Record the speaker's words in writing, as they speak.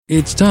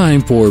It's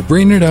time for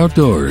Bring It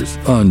Outdoors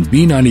on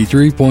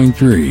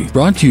B93.3.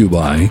 Brought to you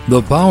by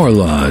The Power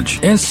Lodge,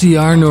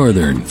 SCR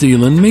Northern,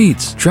 Thielen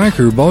Meats,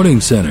 Tracker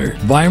Boating Center,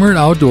 Weimert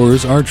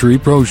Outdoors Archery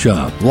Pro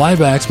Shop,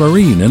 Liveax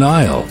Marine in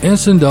Isle,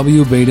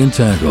 S&W Bait and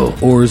Tackle,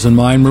 Oars and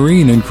Mine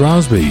Marine in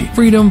Crosby,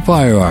 Freedom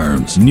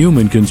Firearms,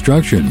 Newman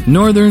Construction,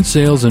 Northern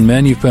Sales and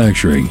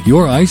Manufacturing,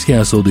 your Ice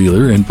Castle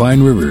dealer in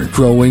Pine River,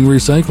 Crow Wing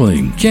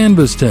Recycling,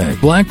 Canvas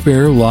Tech, Black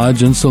Bear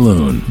Lodge and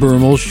Saloon,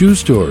 Bermal Shoe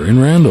Store in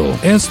Randall,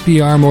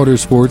 SPR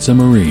Motorsports and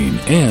Marine,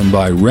 and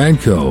by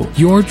Radco,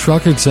 your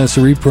truck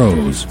accessory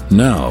pros.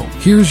 Now,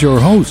 here's your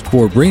host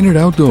for Bring It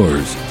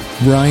Outdoors,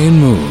 Brian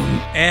Moon.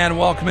 And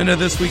welcome into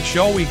this week's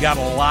show. We got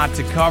a lot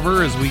to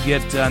cover as we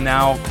get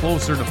now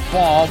closer to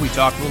fall. We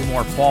talk a little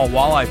more fall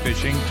walleye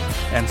fishing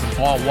and some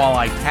fall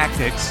walleye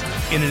tactics.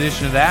 In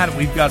addition to that,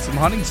 we've got some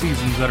hunting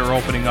seasons that are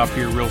opening up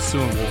here real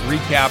soon. We'll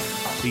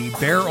recap the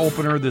bear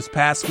opener this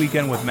past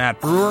weekend with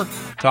Matt Brewer,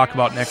 talk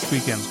about next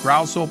weekend's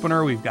grouse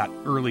opener. We've got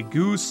early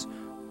goose.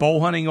 Bow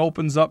hunting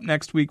opens up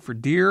next week for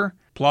deer,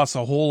 plus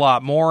a whole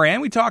lot more.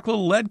 And we talk a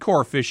little lead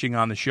core fishing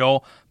on the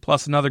show,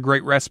 plus another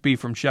great recipe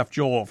from Chef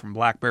Joel from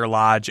Black Bear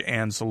Lodge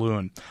and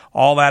Saloon.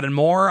 All that and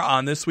more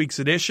on this week's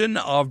edition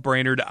of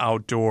Brainerd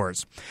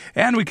Outdoors.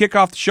 And we kick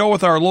off the show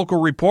with our local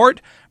report,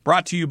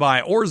 brought to you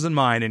by Oars and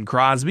Mine in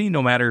Crosby.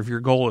 No matter if your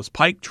goal is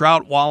pike,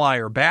 trout, walleye,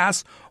 or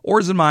bass,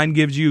 Oars and Mine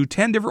gives you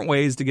 10 different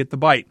ways to get the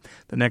bite.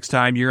 The next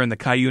time you're in the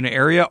Cuyuna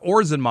area,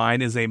 Oars and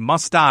Mine is a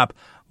must-stop,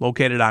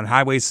 located on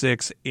Highway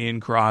 6 in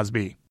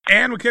Crosby.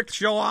 And we kick the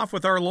show off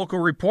with our local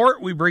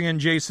report. We bring in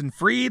Jason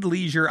Freed,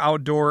 Leisure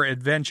Outdoor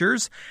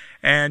Adventures.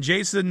 And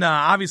Jason,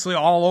 obviously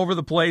all over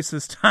the place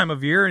this time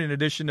of year, in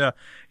addition to,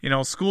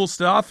 school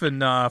stuff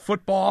and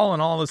football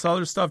and all this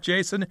other stuff,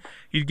 Jason,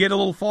 you get a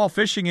little fall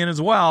fishing in as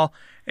well.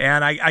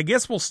 And I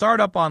guess we'll start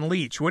up on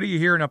Leech. What are you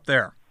hearing up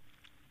there?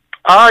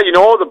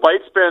 The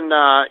bite's been,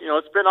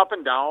 it's been up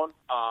and down.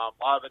 A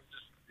lot of it,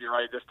 just, you're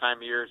right, this time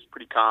of year is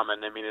pretty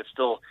common. I mean, it's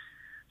still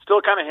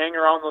kind of hanging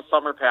around those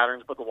summer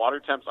patterns, but the water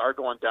temps are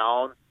going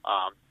down.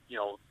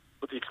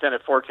 With the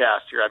extended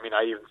forecast here, I mean,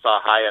 I even saw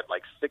a high at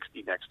like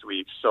 60 next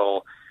week.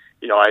 So,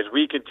 as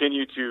we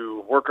continue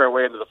to work our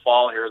way into the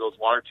fall here, those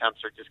water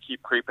temps are just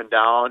keep creeping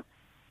down.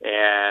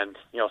 And,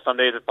 some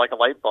days it's like a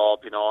light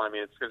bulb, it's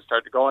going to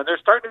start to go. And there's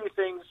starting to be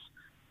things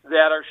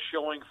that are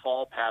showing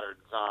fall patterns.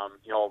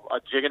 A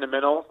jig in the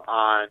minnow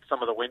on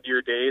some of the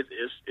windier days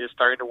is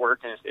starting to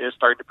work and is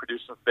starting to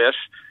produce some fish,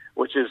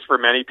 which is for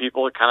many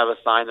people kind of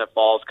a sign that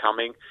fall is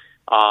coming.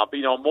 But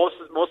most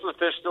of the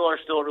fish are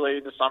still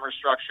related to summer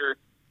structure.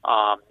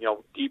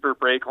 Deeper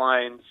break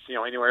lines,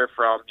 anywhere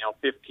from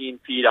 15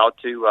 feet out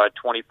to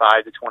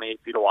 25 to 28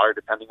 feet of water,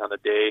 depending on the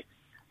day.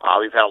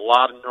 We've had a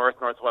lot of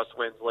northwest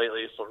winds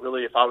lately, so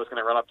really, if I was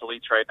going to run up to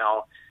Leech right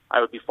now, I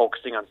would be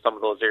focusing on some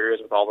of those areas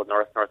with all the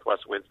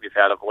northwest winds we've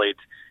had of late,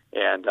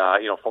 and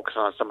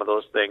focusing on some of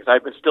those things.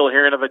 I've been still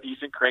hearing of a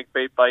decent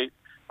crankbait bite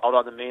out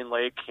on the main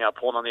lake,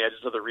 pulling on the edges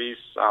of the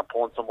reefs,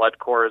 pulling some lead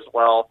core as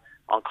well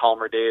on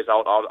calmer days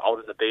out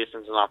in the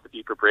basins and off the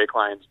deeper break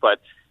lines. But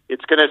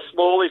it's going to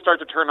slowly start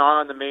to turn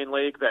on the main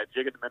lake, that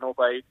jig and minnow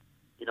bite.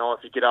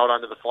 If you get out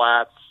onto the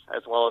flats,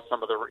 as well as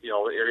some of the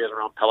areas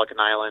around Pelican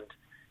Island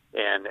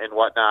and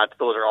whatnot,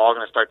 those are all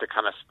going to start to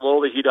kind of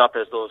slowly heat up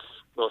as those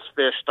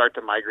fish start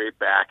to migrate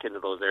back into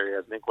those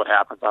areas. I think what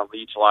happens on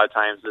Leech a lot of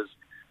times is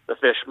the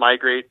fish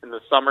migrate in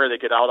the summer, they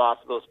get out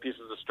off of those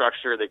pieces of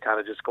structure, they kind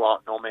of just go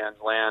out in no man's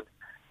land,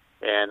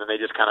 and then they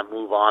just kind of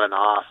move on and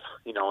off,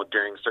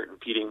 during certain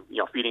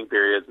feeding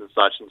periods and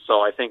such. And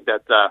so I think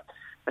that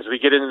as we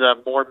get into the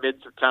more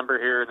mid-September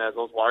here, and as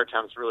those water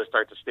temps really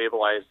start to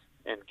stabilize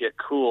and get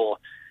cool,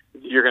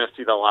 you're going to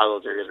see that a lot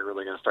of those areas are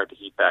really going to start to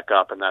heat back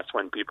up, and that's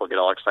when people get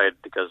all excited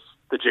because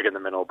the jig and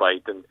the minnow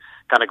bite, and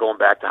kind of going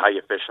back to how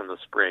you fish in the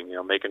spring,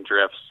 making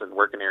drifts and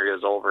working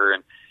areas over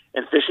and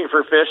fishing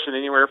for fish in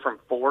anywhere from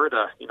 4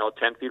 to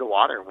 10 feet of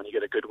water when you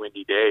get a good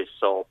windy day.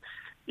 So,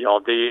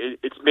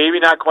 it's maybe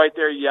not quite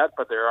there yet,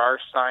 but there are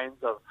signs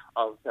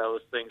of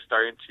those things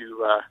starting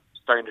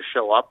to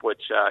show up,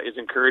 which is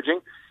encouraging.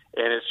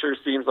 And it sure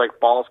seems like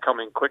fall's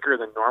coming quicker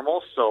than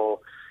normal.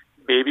 So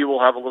maybe we'll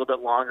have a little bit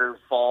longer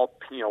fall,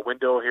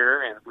 window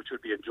here, and which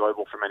would be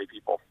enjoyable for many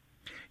people.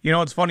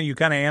 It's funny, you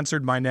kind of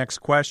answered my next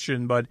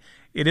question, but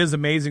it is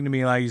amazing to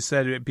me, like you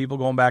said, people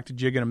going back to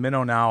jigging a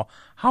minnow now,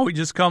 how we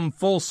just come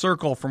full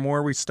circle from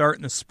where we start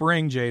in the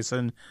spring,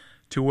 Jason,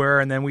 to where,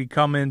 and then we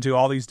come into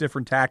all these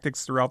different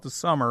tactics throughout the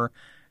summer,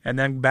 and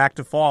then back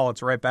to fall,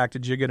 it's right back to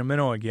jigging a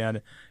minnow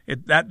again.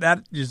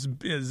 That just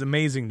is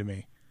amazing to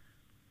me.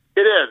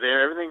 It is.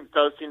 Everything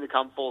does seem to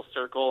come full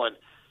circle, and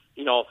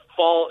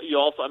fall.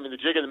 The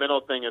jig and the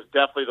minnow thing is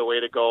definitely the way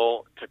to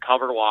go to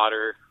cover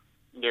water,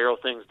 narrow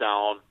things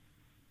down.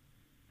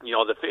 And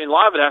a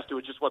lot of it has to do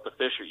with just what the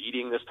fish are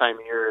eating this time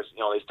of year. Is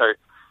they start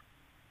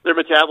their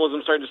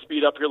metabolism starting to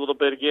speed up here a little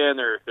bit again.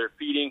 They're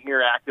feeding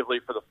here actively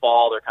for the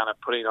fall. They're kind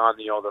of putting on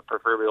the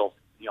proverbial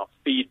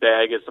feed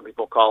bag, as some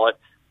people call it.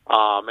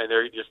 And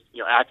they're just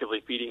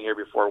actively feeding here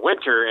before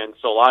winter. And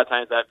so a lot of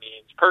times that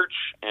means perch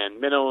and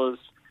minnows.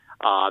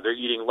 They're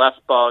eating less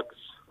bugs.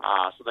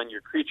 So then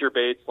your creature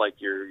baits, like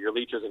your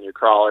leeches and your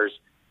crawlers,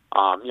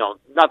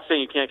 not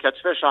saying you can't catch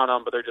fish on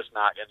them, but they're just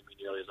not going to be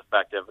nearly as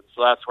effective. And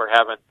so that's where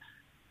having,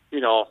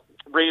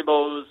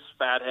 rainbows,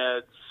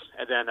 fatheads,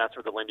 and then that's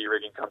where the Lindy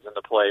rigging comes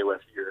into play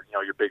with your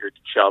bigger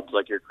chubs,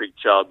 like your creek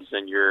chubs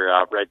and your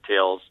red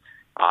tails,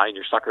 and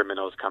your sucker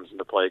minnows comes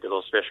into play because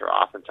those fish are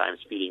oftentimes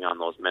feeding on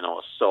those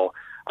minnows. So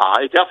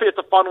it's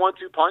a fun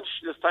 1-2 punch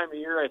this time of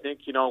year. I think,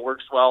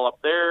 works well up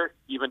there,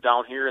 even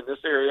down here in this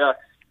area,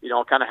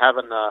 kind of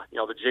having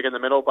the jig in the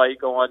minnow bite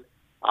going.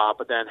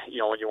 But then,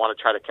 when you want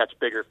to try to catch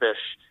bigger fish,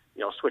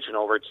 switching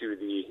over to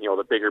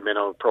the bigger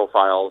minnow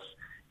profiles,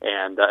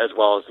 and as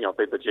well as,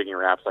 the jigging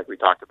wraps like we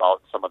talked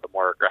about, some of the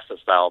more aggressive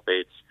style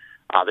baits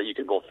that you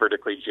can both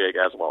vertically jig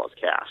as well as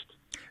cast.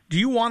 Do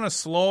you want to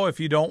slow,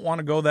 if you don't want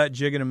to go that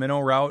jig and a minnow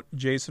route,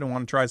 Jason, and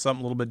want to try something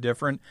a little bit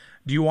different,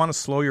 do you want to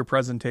slow your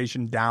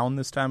presentation down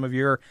this time of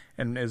year,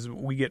 and as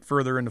we get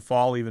further into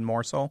fall, even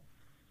more so?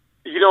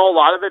 A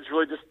lot of it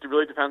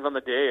really depends on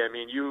the day. I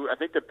mean, I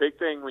think the big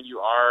thing when you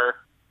are,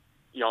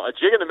 a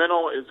jig and a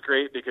minnow is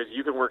great because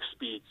you can work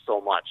speed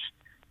so much.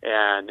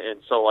 And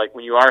so, like,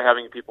 when you are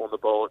having people in the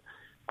boat,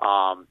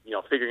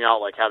 figuring out,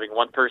 like, having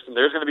one person,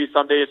 there's going to be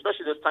some days,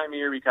 especially this time of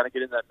year, we kind of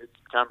get in that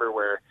mid-September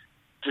where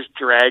just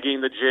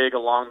dragging the jig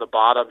along the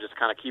bottom, just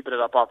kind of keeping it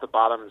up off the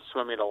bottom and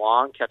swimming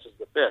along catches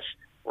the fish.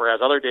 Whereas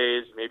other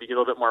days, maybe get a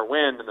little bit more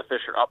wind and the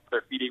fish are up,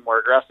 they're feeding more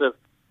aggressive,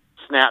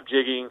 snap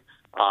jigging,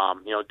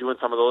 doing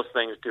some of those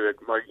things to,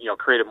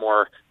 create a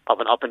more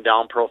of an up and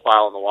down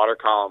profile in the water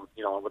column,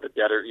 with a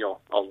deader,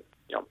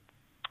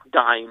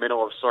 dying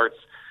minnow of sorts,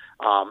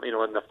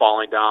 in the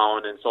falling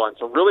down and so on.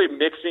 So really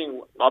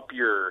mixing up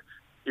your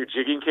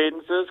jigging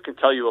cadences can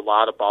tell you a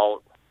lot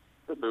about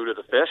the mood of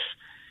the fish.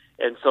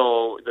 And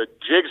so the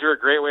jigs are a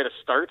great way to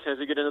start as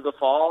you get into the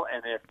fall.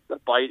 And if the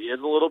bite is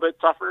a little bit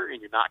tougher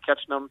and you're not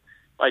catching them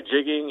by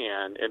jigging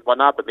and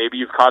whatnot, but maybe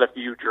you've caught a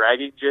few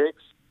dragging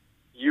jigs,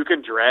 you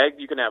can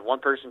have one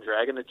person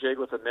dragging the jig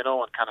with a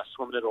minnow and kind of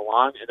swimming it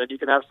along, and then you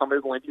can have somebody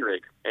with a Lindy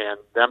rig and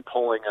them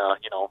pulling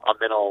a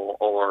minnow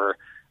or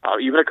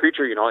even a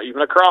creature,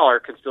 even a crawler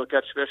can still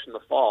catch fish in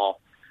the fall.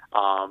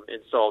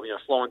 And so,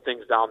 slowing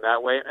things down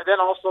that way. And then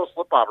also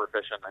slip bobber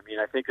fishing. I mean,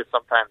 I think it's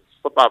sometimes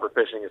slip bobber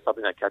fishing is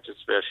something that catches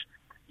fish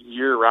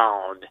year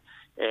round.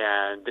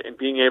 And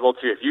being able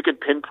to, if you can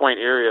pinpoint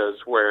areas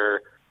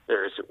where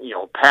there's,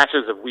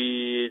 patches of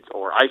weeds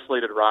or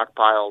isolated rock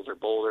piles or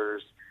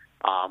boulders,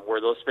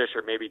 where those fish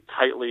are maybe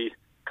tightly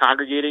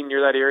congregating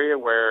near that area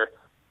where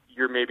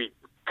you're maybe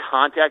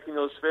contacting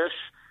those fish,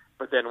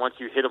 but then once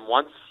you hit them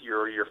once,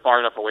 you're far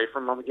enough away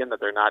from them again that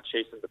they're not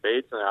chasing the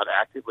baits and they're not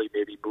actively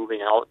maybe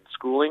moving out and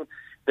schooling,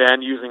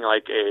 then using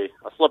like a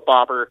slip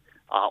bobber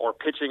or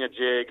pitching a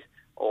jig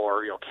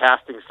or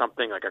casting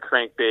something like a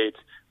crankbait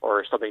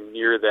or something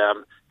near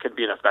them can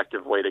be an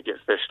effective way to get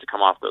fish to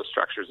come off those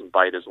structures and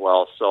bite as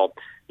well. So,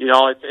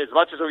 it's as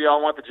much as we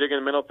all want the jig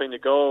and minnow thing to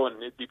go, and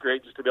it'd be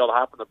great just to be able to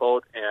hop in the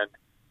boat and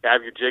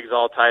have your jigs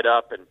all tied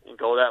up and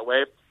go that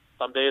way.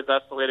 Some days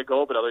that's the way to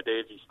go, but other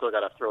days you still got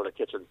to throw the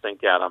kitchen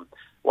sink at them,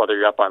 whether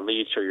you're up on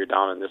leech or you're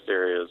down in this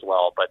area as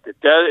well. But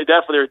there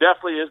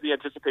definitely is the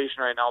anticipation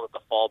right now that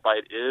the fall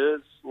bite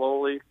is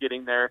slowly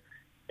getting there,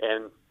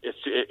 and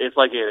it's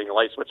like anything. A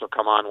light switch will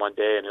come on one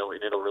day, and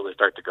it'll really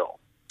start to go.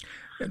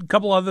 A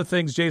couple other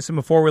things, Jason,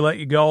 before we let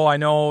you go. I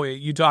know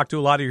you talk to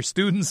a lot of your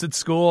students at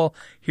school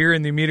here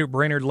in the immediate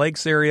Brainerd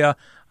Lakes area.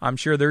 I'm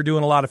sure they're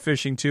doing a lot of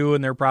fishing too,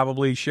 and they're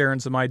probably sharing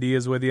some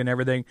ideas with you and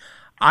everything.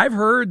 I've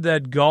heard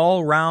that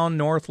gull, round,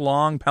 north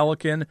long,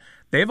 pelican,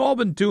 they've all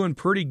been doing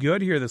pretty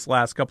good here this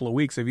last couple of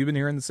weeks. Have you been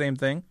hearing the same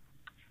thing?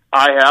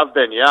 I have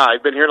been, yeah.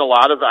 I've been hearing a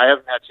lot of, I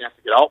haven't had a chance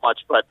to get out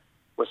much, but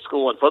with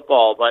school and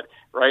football. But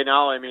right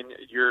now, I mean,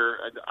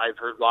 I've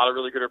heard a lot of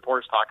really good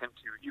reports talking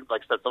to you,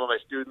 like I said, some of my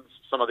students,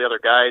 some of the other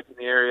guides in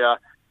the area,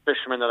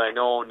 fishermen that I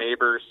know,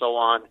 neighbors, so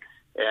on.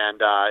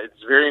 And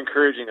it's very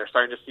encouraging. They're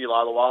starting to see a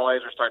lot of the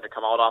walleyes are starting to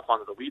come out off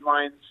onto the weed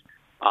lines.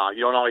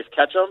 You don't always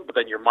catch them, but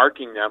then you're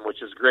marking them,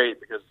 which is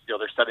great because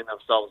they're setting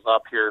themselves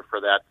up here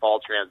for that fall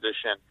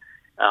transition.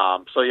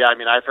 So yeah, I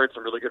mean, I've heard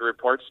some really good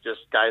reports.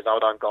 Just guys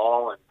out on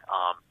gull and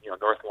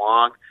North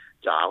Long.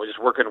 We're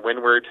just working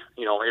windward,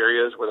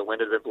 areas where the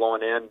wind had been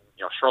blowing in.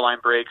 Shoreline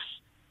breaks,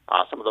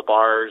 some of the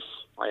bars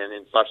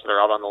and such that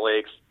are out on the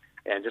lakes,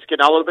 and just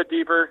getting out a little bit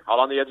deeper, out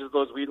on the edges of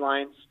those weed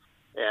lines,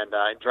 and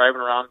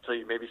driving around until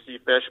you maybe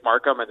see fish,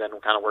 mark them, and then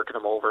kind of working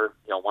them over.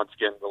 Once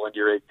again, the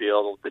Lindy rig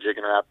deal, the jig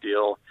and wrap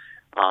deal.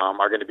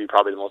 Are going to be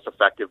probably the most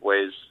effective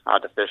ways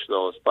to fish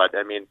those. But,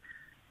 I mean,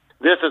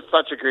 this is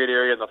such a great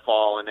area in the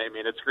fall, and, I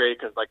mean, it's great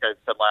because, like I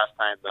said last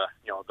time,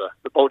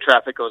 the boat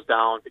traffic goes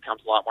down,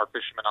 becomes a lot more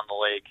fishermen on the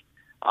lake.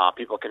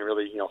 People can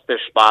really,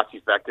 fish spots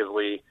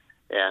effectively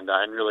and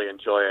really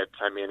enjoy it.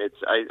 I mean,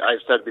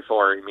 I've said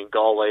before,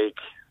 Gull Lake,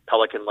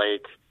 Pelican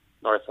Lake,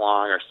 North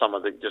Long are some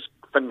of the just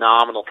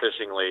phenomenal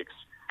fishing lakes.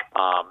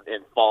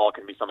 And fall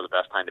can be some of the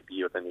best time to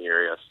be within the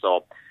area.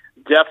 So,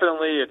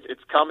 definitely,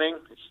 it's coming.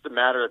 It's just a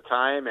matter of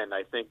time, and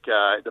I think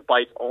the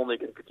bite's only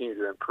going to continue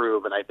to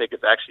improve, and I think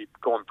it's actually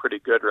going pretty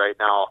good right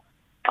now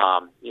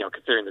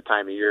Considering the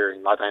time of year,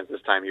 and a lot of times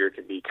this time of year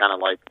can be kind of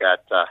like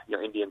that,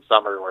 Indian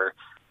summer where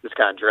this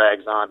kind of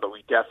drags on, but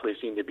we definitely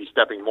seem to be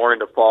stepping more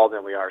into fall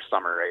than we are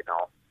summer right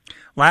now.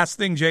 Last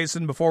thing,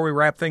 Jason, before we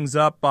wrap things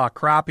up,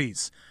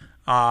 crappies.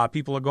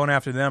 People are going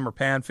after them, or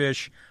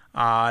panfish.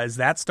 Is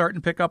that starting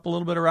to pick up a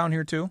little bit around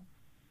here too?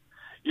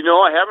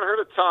 I haven't heard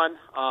a ton.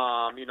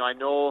 I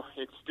know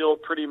it's still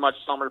pretty much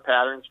summer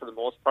patterns for the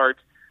most part.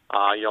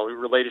 In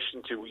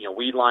relation to,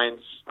 weed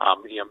lines,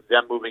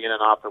 them moving in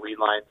and off the weed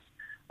lines.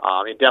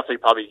 And definitely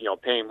probably,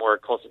 paying more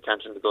close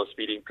attention to those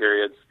feeding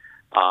periods.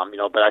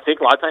 But I think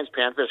a lot of times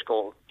panfish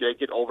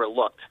get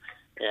overlooked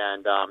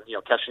and,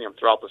 catching them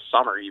throughout the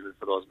summer even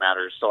for those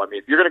matters. So,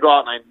 if you're going to go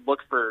out and look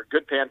for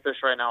good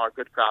panfish right now or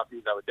good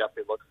crappies, I would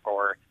definitely look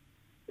for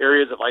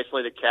areas of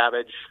isolated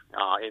cabbage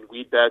in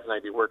weed beds, and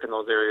I'd be working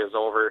those areas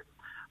over.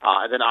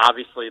 And then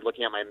obviously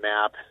looking at my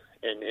map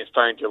and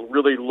starting to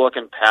really look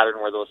and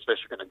pattern where those fish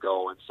are going to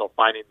go. And so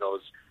finding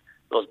those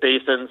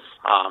basins,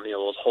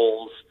 those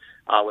holes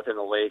within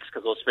the lakes,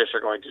 because those fish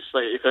are going to,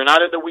 if they're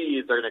not in the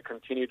weeds, they're going to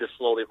continue to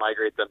slowly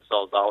migrate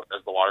themselves out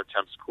as the water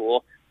temps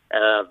cool.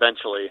 And then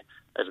eventually,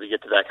 as we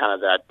get to that kind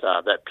of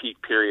that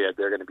peak period,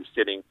 they're going to be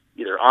sitting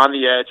either on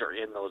the edge or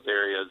in those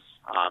areas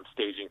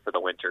staging for the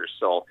winter.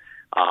 So,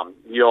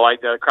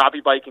 the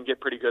crappie bite can get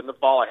pretty good in the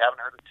fall. I haven't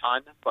heard a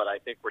ton, but I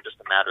think we're just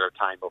a matter of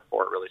time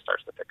before it really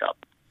starts to pick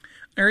up.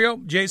 There you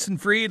go. Jason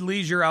Freed,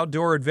 Leisure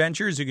Outdoor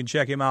Adventures. You can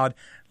check him out,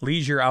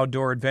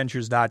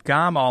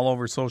 leisureoutdooradventures.com, all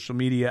over social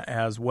media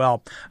as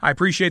well. I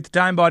appreciate the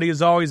time, buddy,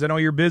 as always. I know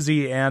you're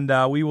busy, and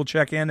we will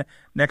check in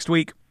next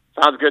week.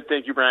 Sounds good.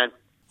 Thank you, Brian.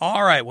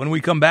 All right, when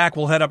we come back,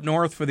 we'll head up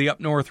north for the Up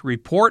North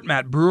Report.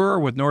 Matt Brewer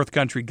with North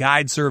Country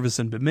Guide Service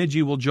in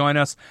Bemidji will join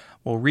us.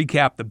 We'll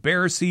recap the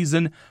bear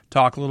season,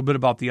 talk a little bit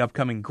about the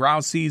upcoming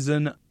grouse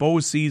season, bow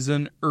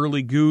season,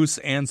 early goose,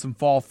 and some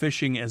fall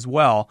fishing as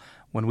well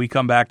when we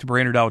come back to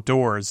Brainerd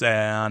Outdoors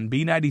on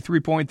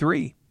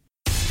B93.3.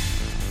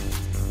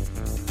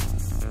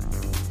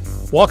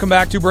 Welcome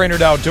back to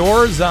Brainerd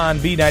Outdoors on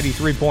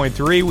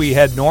B93.3. We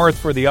head north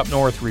for the Up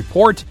North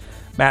Report.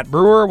 Matt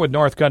Brewer with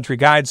North Country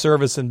Guide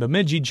Service in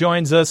Bemidji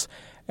joins us,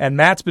 and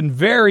Matt's been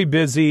very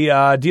busy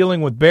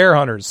dealing with bear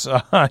hunters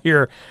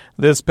here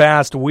this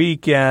past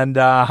week. And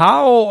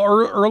how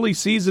early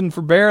season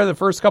for bear the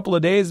first couple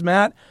of days,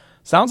 Matt?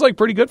 Sounds like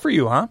pretty good for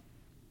you, huh?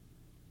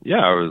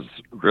 Yeah, it was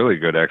really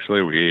good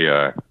actually. We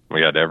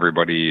had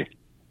everybody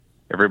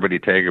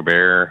tag a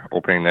bear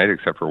opening night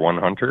except for one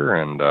hunter,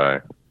 and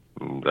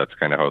that's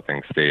kind of how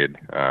things stayed.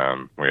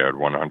 We had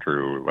one hunter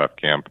who left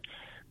camp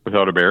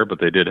without a bear, but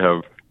they did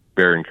have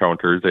bear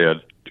encounters. They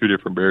had two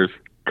different bears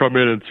come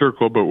in and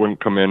circle, but wouldn't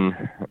come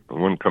into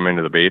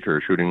the bait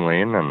or shooting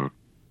lane, and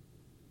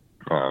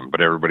but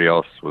everybody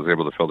else was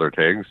able to fill their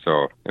tags.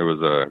 So it was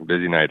a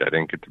busy night. I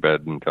didn't get to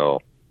bed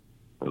until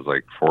it was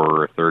like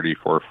 4:30,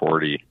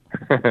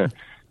 4:40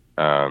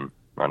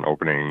 on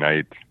opening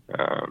night,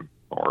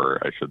 or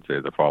I should say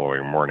the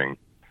following morning.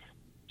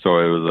 So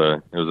it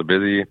was a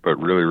busy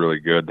but really, really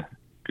good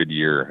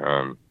year.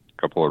 A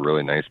couple of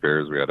really nice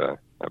bears. We had a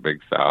big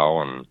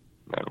sow and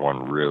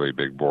one really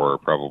big boar,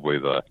 probably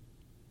the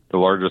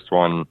largest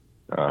one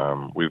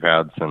we've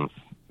had since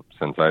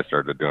I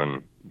started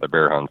doing the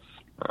bear hunts.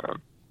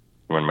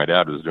 When my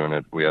dad was doing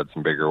it, we had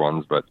some bigger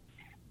ones, but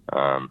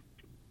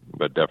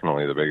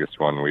definitely the biggest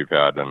one we've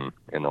had in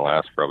the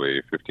last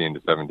probably 15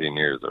 to 17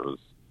 years. It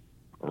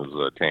was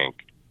a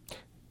tank.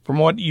 From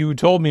what you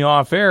told me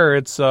off air,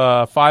 it's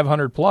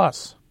 500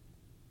 plus.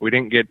 We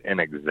didn't get an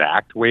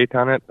exact weight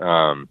on it.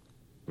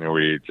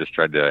 We just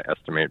tried to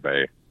estimate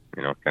by,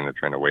 kind of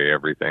trying to weigh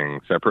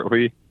everything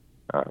separately.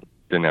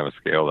 Didn't have a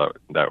scale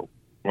that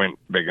went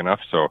big enough,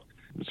 so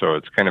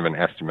it's kind of an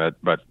estimate,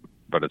 but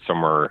it's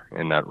somewhere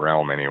in that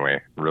realm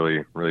anyway.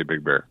 Really, really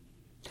big bear.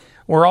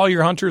 Were all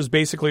your hunters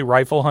basically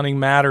rifle hunting,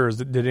 Matt, or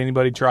did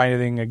anybody try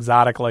anything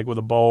exotic like with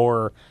a bow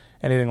or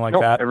anything like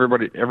that?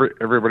 Everybody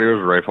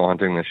was rifle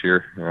hunting this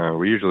year.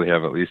 We usually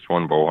have at least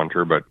one bow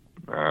hunter, but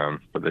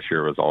this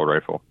year it was all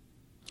rifle.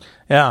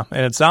 Yeah,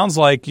 and it sounds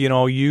like,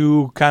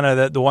 you kind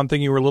of, the one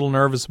thing you were a little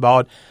nervous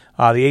about,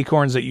 the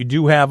acorns that you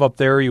do have up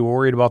there, you were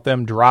worried about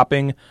them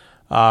dropping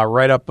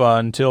right up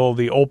until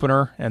the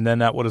opener, and then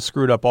that would have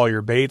screwed up all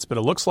your baits, but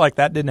it looks like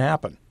that didn't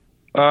happen.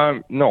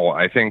 No,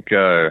 I think,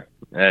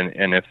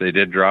 and if they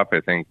did drop,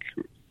 I think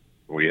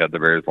we had the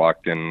bears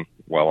locked in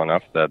well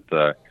enough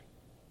that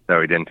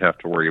we didn't have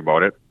to worry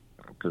about it,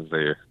 because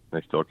they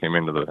still came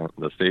into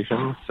the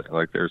stations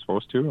like they're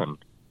supposed to, and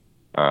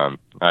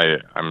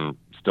I'm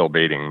still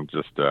baiting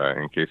just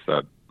in case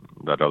that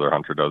other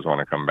hunter does want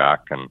to come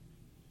back. And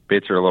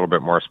baits are a little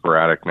bit more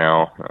sporadic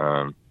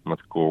now with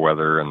cool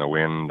weather and the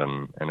wind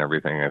and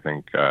everything. I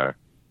think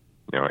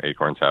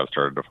acorns have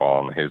started to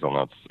fall, and the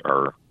hazelnuts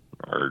are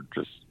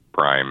just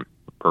prime,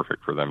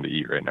 perfect for them to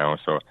eat right now.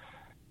 So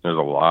there's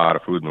a lot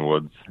of food in the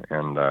woods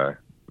and a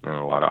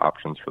lot of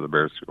options for the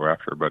bears to go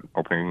after. But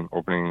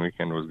opening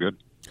weekend was good.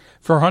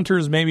 For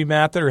hunters, maybe,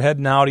 Matt, that are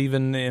heading out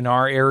even in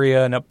our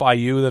area and up by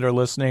you that are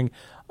listening,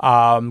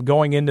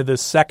 going into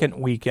this second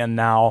weekend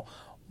now,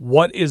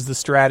 What is the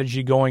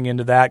strategy going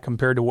into that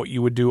compared to what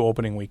you would do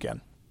opening weekend?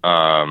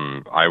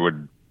 I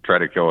would try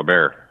to kill a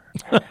bear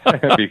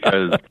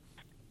because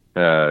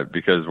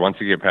once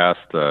you get past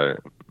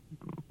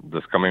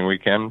this coming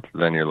weekend,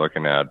 then you're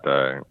looking at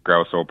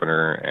grouse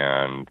opener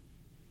and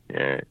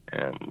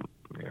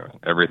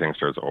everything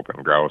starts to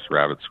open. Grouse,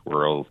 rabbits,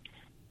 squirrels.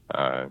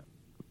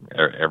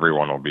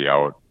 Everyone will be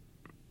out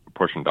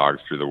pushing dogs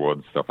through the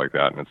woods, stuff like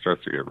that, and it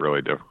starts to get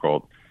really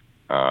difficult.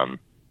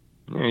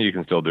 You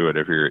can still do it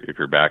if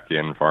you're back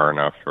in far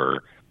enough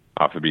or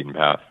off the beaten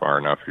path far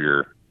enough.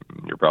 You're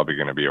probably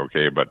going to be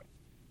okay. But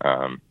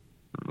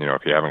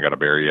if you haven't got a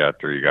bear yet,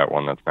 or you got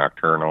one that's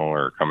nocturnal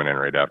or coming in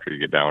right after you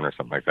get down or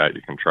something like that,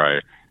 you can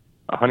try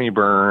a honey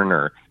burn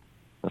or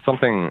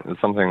something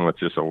with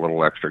just a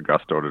little extra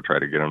gusto to try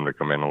to get them to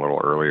come in a little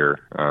earlier.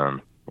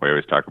 We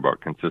always talk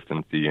about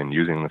consistency and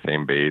using the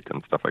same bait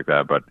and stuff like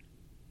that, but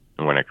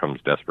when it comes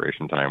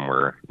desperation time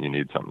where you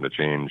need something to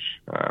change,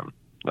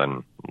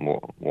 then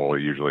we'll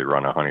usually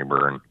run a honey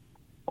burn,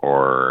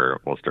 or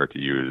we'll start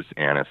to use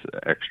anise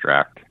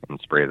extract and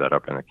spray that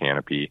up in the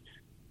canopy.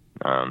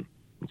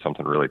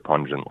 Something really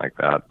pungent like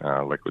that.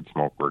 Liquid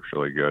smoke works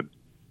really good.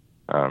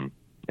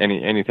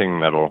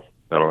 Anything that'll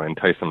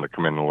entice them to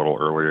come in a little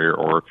earlier,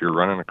 or if you're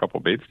running a couple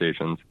bait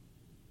stations,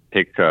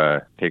 take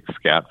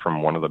scat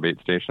from one of the bait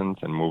stations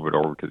and move it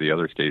over to the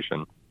other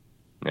station,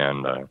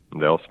 and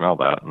they'll smell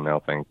that and they'll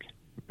think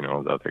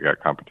that they got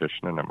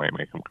competition, and it might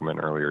make them come in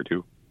earlier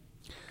too.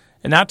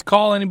 And not to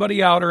call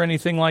anybody out or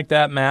anything like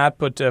that, Matt,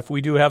 but if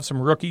we do have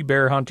some rookie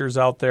bear hunters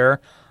out there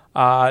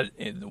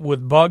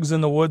with bugs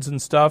in the woods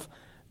and stuff,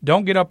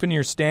 don't get up in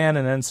your stand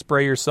and then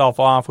spray yourself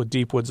off with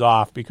Deep Woods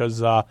Off, because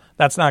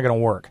that's not going to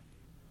work.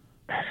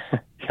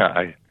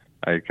 Yeah,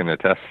 I can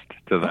attest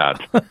to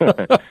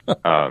that.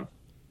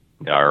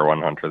 Our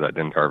one hunter that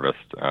didn't harvest,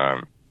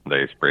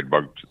 they sprayed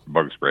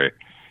bug spray,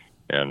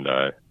 and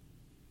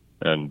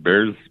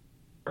bears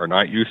are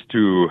not used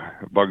to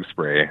bug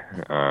spray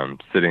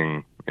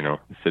sitting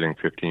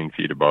 15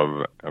 feet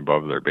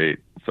above their bait.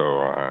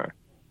 So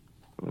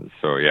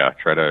yeah,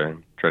 try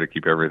to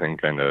keep everything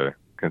kind of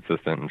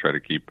consistent and try to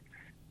keep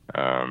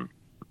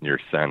your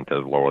scent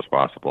as low as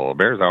possible. A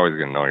bear's always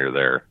going to know you're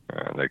there.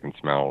 They can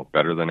smell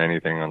better than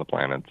anything on the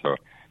planet, so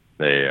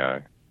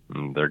they're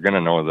going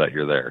to know that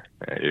you're there.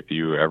 If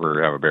you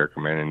ever have a bear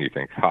come in and you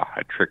think,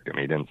 I tricked him,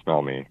 he didn't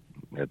smell me,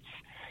 it's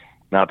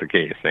not the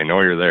case. They know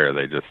you're there.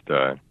 They just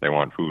they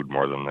want food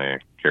more than they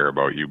care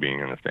about you being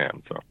in the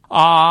stand. So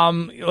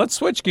let's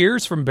switch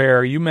gears from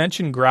bear. You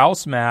mentioned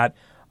grouse, Matt.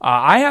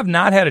 I have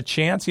not had a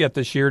chance yet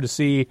this year to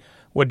see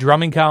what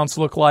drumming counts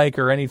look like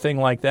or anything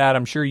like that.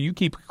 I'm sure you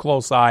keep a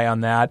close eye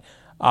on that.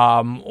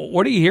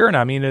 What are you hearing?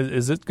 I mean,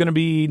 is it going to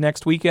be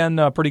next weekend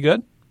pretty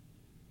good?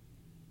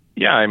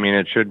 Yeah, I mean,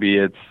 it should be.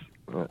 It's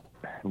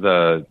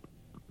the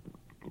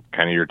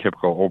kind of your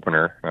typical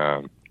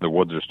opener. The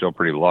woods are still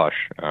pretty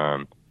lush.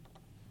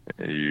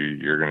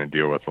 You're going to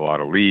deal with a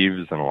lot of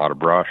leaves and a lot of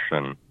brush.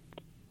 And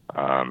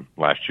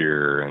last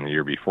year and the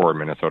year before,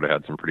 Minnesota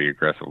had some pretty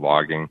aggressive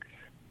logging.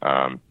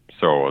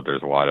 So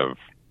there's a lot of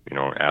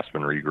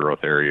aspen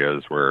regrowth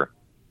areas where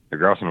the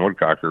grouse and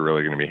woodcock are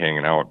really going to be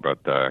hanging out,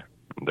 but they're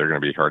going to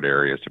be hard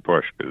areas to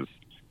push because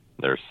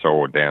they're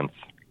so dense.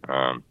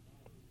 And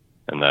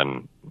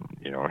then,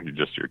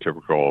 your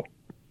typical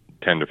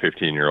 10 to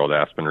 15-year-old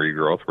aspen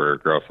regrowth where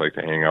grouse like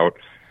to hang out.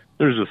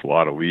 There's just a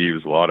lot of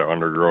leaves, a lot of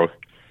undergrowth.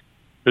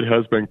 It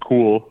has been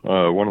cool.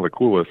 One of the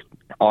coolest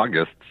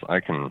Augusts I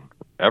can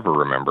ever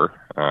remember.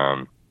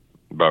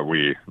 But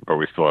we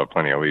still have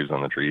plenty of leaves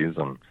on the trees,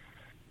 and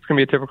it's going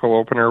to be a typical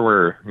opener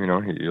where,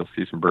 you'll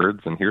see some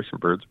birds and hear some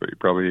birds, but you're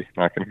probably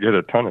not going to get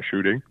a ton of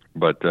shooting.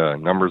 But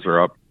numbers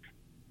are up.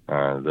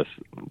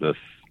 This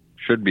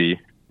should be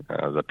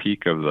the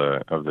peak of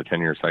the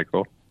 10-year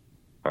cycle.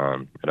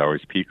 It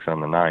always peaks on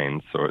the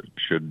 9s, so it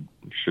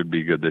should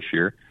be good this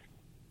year.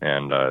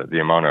 And the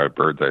amount of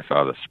birds I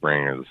saw this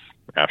spring is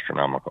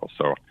astronomical.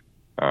 So,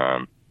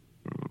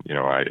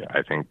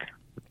 I think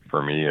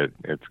for me,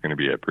 it's going to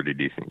be a pretty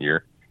decent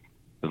year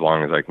as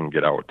long as I can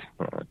get out.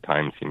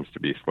 Time seems to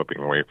be slipping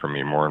away from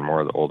me more and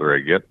more the older I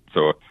get.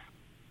 So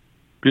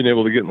being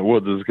able to get in the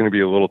woods is going to be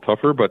a little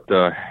tougher, but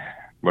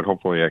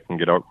hopefully I can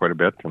get out quite a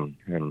bit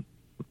and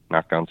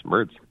knock down some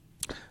birds.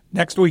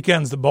 Next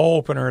weekend's the bow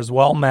opener as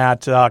well,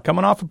 Matt.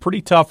 Coming off a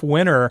pretty tough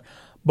winter,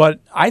 but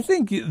I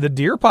think the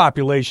deer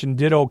population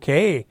did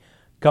okay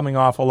coming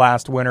off of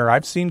last winter.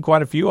 I've seen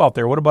quite a few out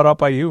there. What about up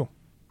by you?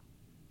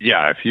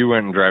 Yeah, if you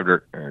went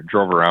and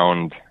drove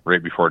around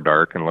right before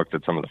dark and looked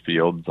at some of the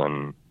fields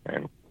and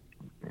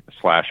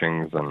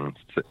slashings and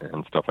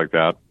stuff like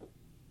that,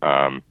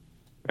 and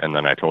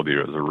then I told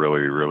you it was a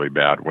really, really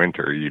bad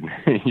winter,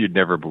 you'd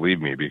never believe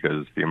me,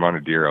 because the amount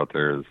of deer out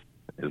there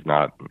is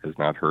not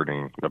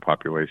hurting. The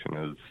population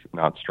is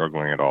not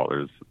struggling at all.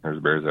 There's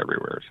bears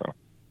everywhere,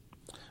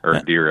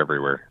 deer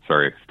everywhere.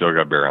 Sorry, still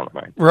got bear on the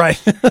mind. Right.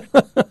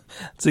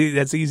 See,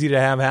 that's easy to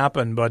have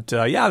happen, but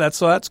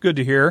that's good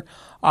to hear.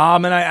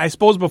 And I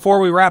suppose before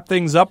we wrap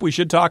things up, we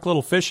should talk a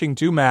little fishing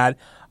too, Matt.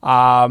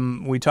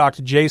 We talked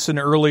to Jason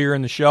earlier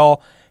in the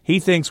show. he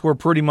thinks we're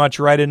pretty much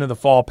right into the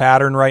fall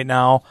pattern right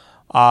now,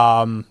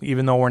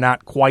 even though we're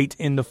not quite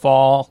into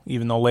fall,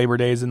 even though Labor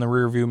Day is in the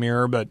rearview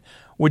mirror. But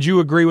would you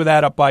agree with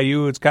that up by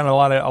you? It's kind of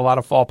a lot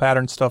of fall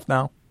pattern stuff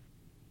now?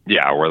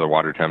 Yeah, where the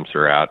water temps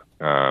are at.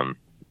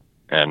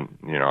 And,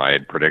 I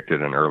had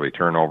predicted an early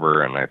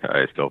turnover, and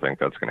I still think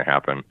that's going to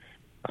happen.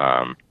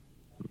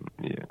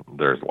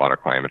 There's a lot of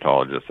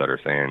climatologists that are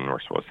saying we're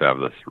supposed to have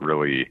this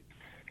really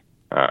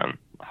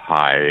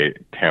high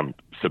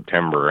temp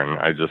September, and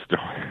I just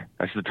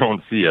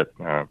don't see it.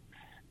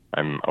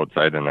 I'm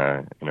outside in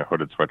a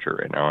hooded sweatshirt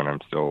right now, and I'm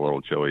still a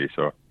little chilly.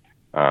 So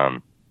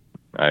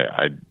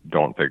I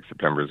don't think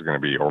September is going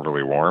to be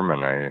overly warm,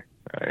 and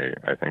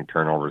I think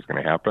turnover is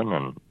going to happen.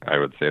 And I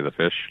would say the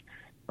fish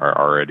are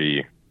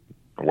already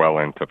well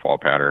into fall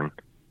pattern.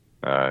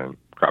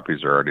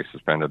 Crappies are already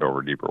suspended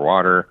over deeper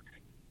water.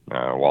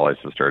 Walleyes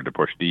have started to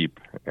push deep,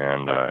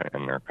 and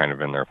they're kind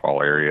of in their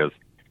fall areas.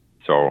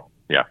 So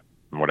yeah,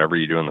 whatever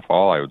you do in the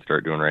fall, I would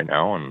start doing right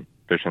now. And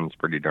fishing's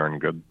pretty darn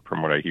good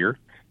from what I hear.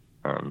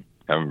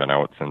 Haven't been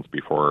out since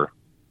before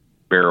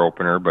bear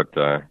opener, but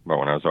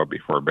when I was out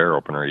before bear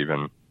opener,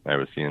 even I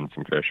was seeing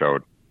some fish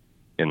out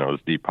in those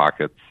deep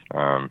pockets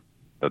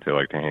that they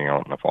like to hang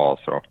out in the fall.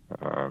 So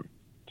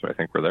I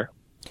think we're there.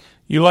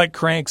 You like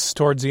cranks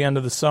towards the end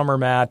of the summer,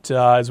 Matt.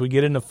 As we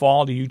get into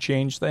fall, do you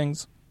change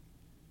things?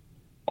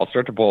 I'll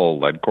start to pull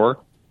lead core.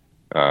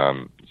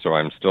 So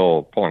I'm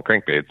still pulling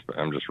crankbaits, but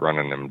I'm just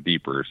running them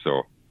deeper.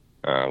 So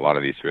a lot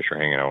of these fish are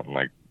hanging out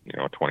in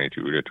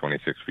 22 to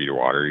 26 feet of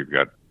water. You've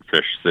got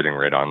fish sitting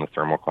right on the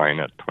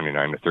thermocline at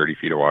 29 to 30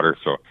 feet of water.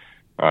 So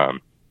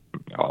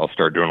I'll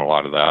start doing a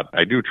lot of that.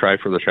 I do try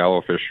for the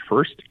shallow fish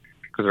first,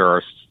 because there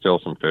are still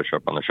some fish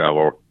up on the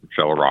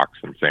shallow rocks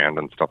and sand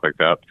and stuff like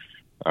that.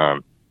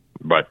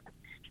 But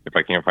if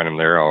I can't find them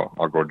there,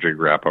 I'll go jig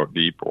wrap out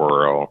deep,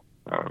 or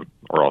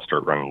I'll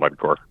start running lead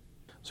core.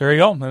 So there you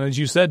go. And as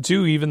you said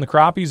too, even the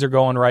crappies are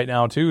going right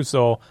now too.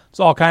 So it's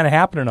all kind of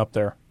happening up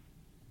there.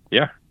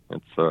 Yeah,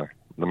 it's the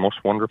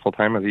most wonderful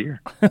time of the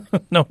year.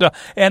 No doubt.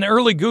 And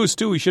early goose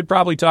too. We should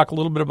probably talk a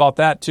little bit about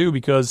that too,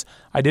 because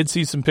I did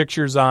see some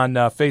pictures on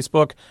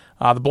Facebook.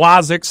 The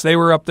Blaziks, they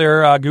were up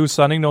there goose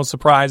hunting. No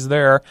surprise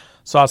there.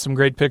 Saw some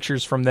great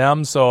pictures from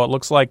them. So it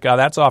looks like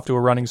that's off to a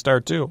running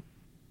start too.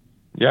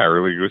 Yeah,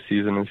 early goose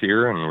season is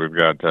here, and we've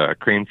got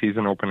crane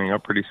season opening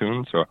up pretty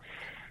soon. So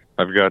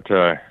I've got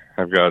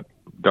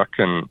duck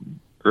and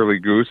early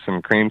goose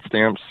and crane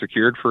stamps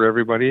secured for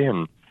everybody,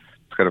 and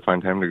it's got to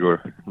find time to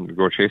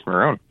go chase them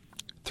around.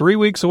 3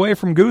 weeks away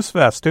from Goose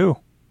Fest too.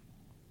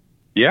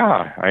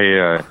 Yeah,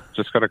 I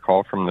just got a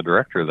call from the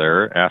director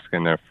there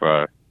asking if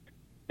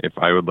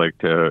I would like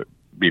to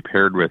be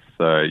paired with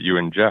you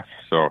and Jeff.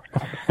 So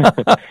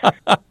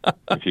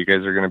if you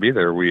guys are going to be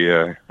there,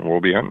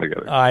 we'll be hunting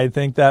together. I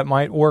think that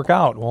might work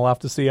out. We'll have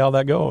to see how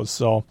that goes.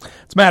 So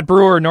it's Matt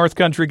Brewer, North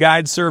Country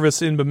Guide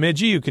Service in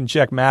Bemidji. You can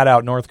check Matt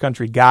out,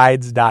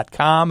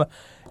 northcountryguides.com,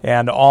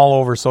 and all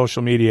over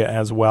social media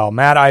as well.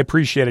 Matt, I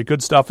appreciate it.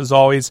 Good stuff as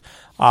always.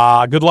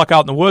 Good luck out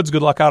in the woods.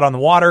 Good luck out on the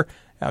water.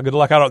 Good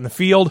luck out in the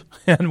field.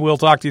 And we'll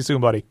talk to you soon,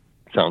 buddy.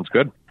 Sounds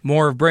good.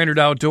 More of Brainerd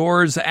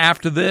Outdoors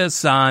after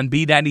this on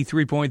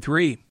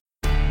B93.3.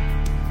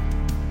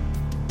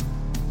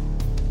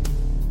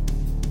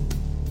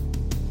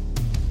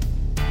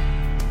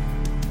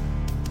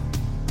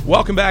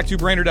 Welcome back to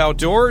Brainerd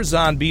Outdoors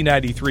on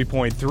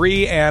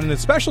B93.3, and a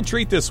special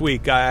treat this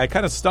week. I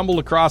kind of stumbled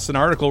across an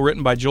article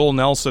written by Joel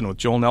Nelson with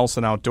Joel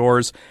Nelson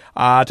Outdoors,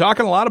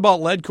 talking a lot about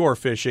lead core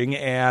fishing,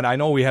 and I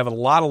know we have a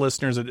lot of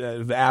listeners that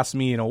have asked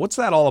me, what's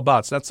that all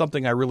about? So that's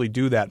something I really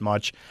do that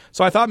much.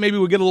 So I thought maybe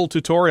we'd get a little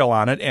tutorial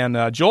on it,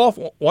 and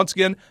Joel, once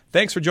again,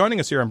 thanks for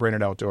joining us here on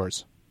Brainerd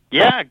Outdoors.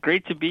 Yeah,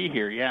 great to be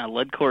here. Yeah,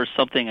 lead core is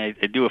something I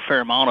do a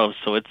fair amount of,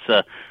 so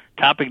it's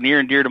topic near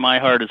and dear to my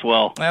heart as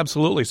well.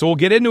 Absolutely. So we'll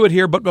get into it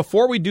here, but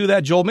before we do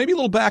that, Joel, maybe a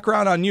little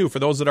background on you for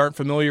those that aren't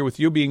familiar with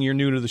you, being you're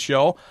new to the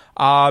show.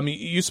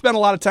 You spent a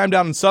lot of time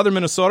down in southern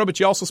Minnesota, but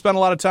you also spent a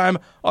lot of time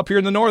up here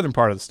in the northern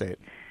part of the state.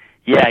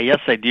 Yeah, yes,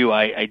 I do.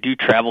 I do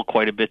travel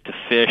quite a bit to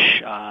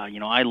fish.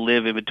 I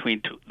live in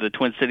between the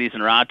Twin Cities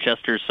and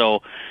Rochester, so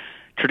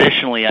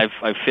traditionally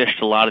I've fished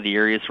a lot of the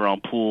areas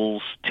around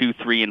pools 2,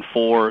 3, and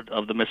 4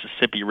 of the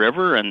Mississippi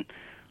River, and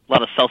a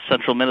lot of south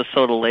central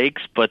Minnesota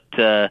lakes, but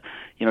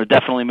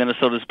definitely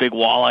Minnesota's big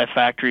walleye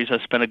factories I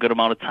spent a good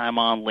amount of time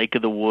on, Lake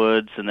of the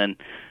Woods, and then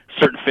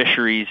certain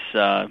fisheries,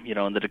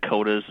 in the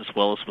Dakotas as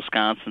well as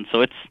Wisconsin.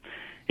 So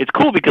it's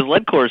cool because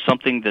lead core is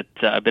something that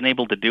I've been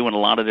able to do in a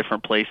lot of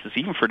different places,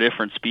 even for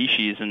different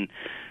species, and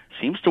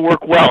seems to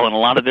work well in a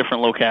lot of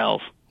different locales.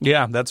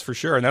 Yeah, that's for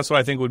sure. And that's what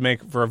I think would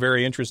make for a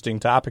very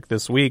interesting topic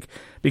this week,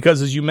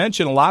 because as you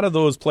mentioned, a lot of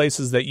those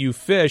places that you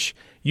fish,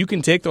 you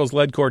can take those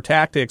lead core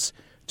tactics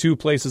to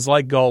places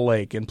like Gull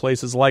Lake and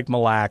places like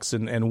Mille Lacs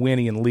and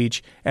Winnie and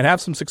Leech and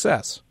have some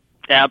success.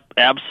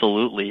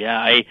 Absolutely,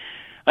 yeah.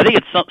 I think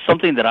it's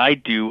something that I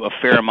do a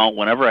fair amount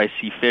whenever I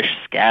see fish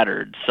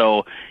scattered.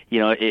 So,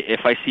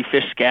 if I see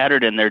fish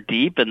scattered and they're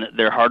deep and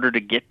they're harder to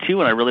get to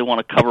and I really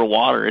want to cover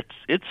water,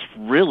 it's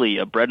really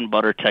a bread and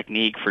butter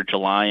technique for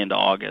July into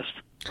August.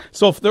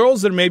 So if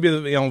those that are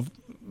maybe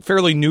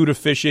fairly new to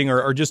fishing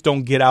or just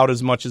don't get out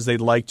as much as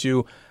they'd like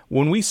to,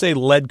 when we say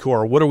lead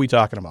core, what are we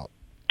talking about?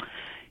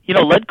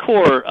 Lead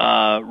core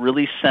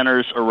really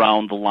centers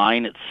around the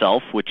line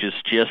itself, which is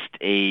just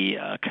a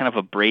kind of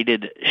a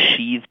braided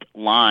sheathed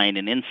line,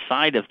 and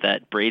inside of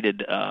that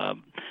braided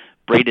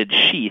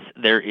sheath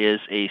there is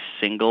a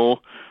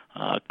single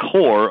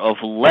core of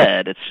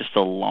lead. It's just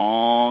a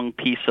long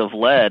piece of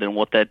lead, and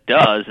what that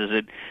does is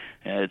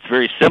it's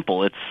very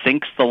simple. It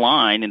sinks the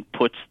line and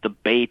puts the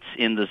baits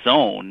in the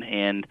zone,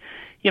 and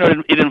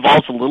it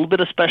involves a little bit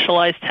of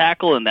specialized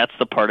tackle, and that's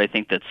the part I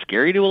think that's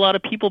scary to a lot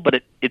of people,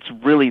 but it's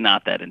really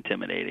not that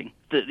intimidating.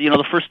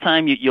 The first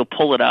time you'll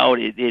pull it out,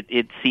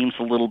 it seems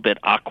a little bit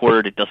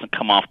awkward. It doesn't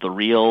come off the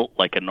reel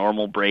like a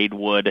normal braid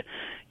would.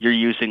 You're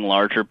using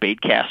larger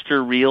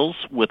baitcaster reels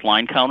with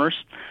line counters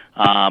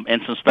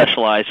and some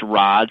specialized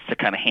rods to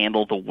kind of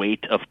handle the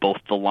weight of both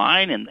the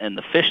line and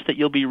the fish that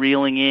you'll be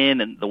reeling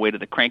in and the weight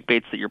of the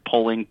crankbaits that you're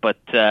pulling. But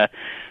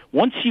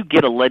once you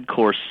get a lead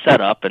core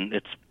set up, and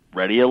it's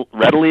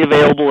readily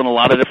available in a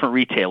lot of different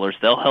retailers,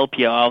 they'll help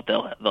you out.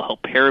 They'll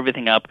help pair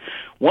everything up.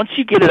 Once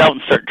you get it out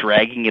and start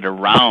dragging it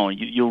around,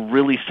 you'll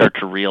really start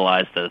to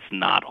realize that it's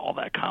not all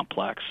that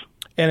complex.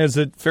 And is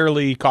it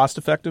fairly cost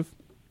effective?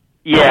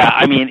 Yeah,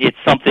 I mean, it's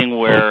something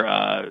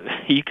where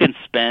you can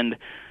spend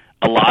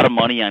a lot of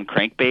money on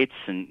crankbaits,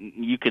 and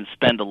you can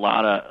spend a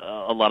lot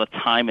of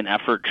time and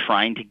effort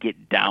trying to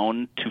get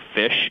down to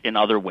fish in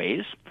other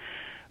ways.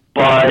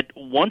 But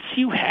once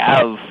you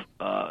have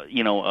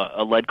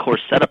a lead core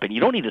setup, and you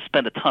don't need to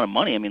spend a ton of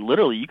money. I mean,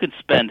 literally, you could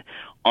spend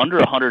under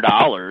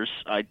 $100.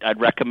 I'd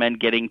recommend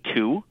getting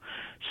two.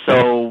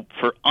 So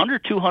for under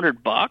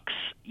 $200,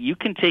 you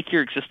can take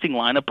your existing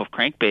lineup of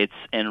crankbaits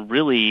and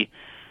really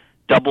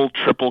double,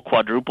 triple,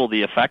 quadruple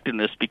the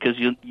effectiveness, because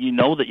you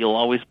know that you'll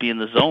always be in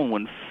the zone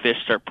when fish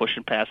start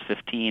pushing past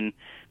 15,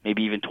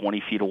 maybe even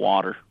 20 feet of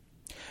water.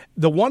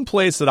 The one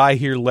place that I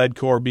hear lead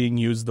core being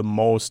used the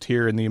most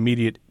here in the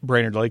immediate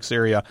Brainerd Lakes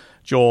area,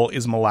 Joel,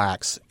 is Mille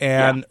Lacs.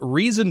 And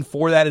reason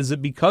for that, is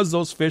it because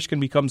those fish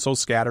can become so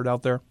scattered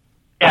out there?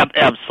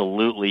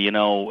 Absolutely.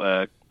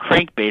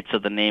 Crankbaits are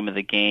the name of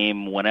the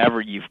game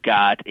whenever you've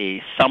got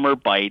a summer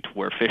bite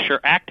where fish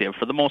are active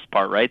for the most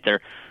part, right?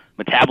 Their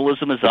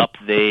metabolism is up.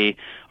 They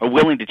are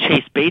willing to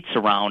chase baits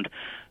around,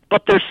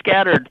 but they're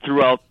scattered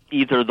throughout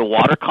either the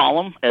water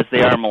column, as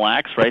they are in Mille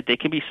Lacs, right? They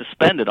can be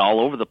suspended all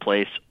over the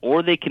place,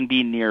 or they can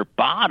be near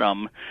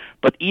bottom.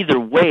 But either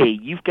way,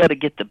 you've got to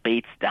get the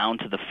baits down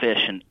to the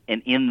fish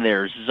and in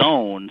their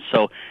zone.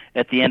 So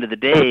at the end of the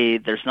day,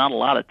 there's not a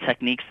lot of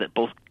techniques that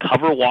both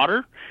cover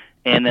water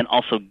and then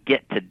also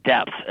get to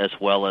depth as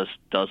well as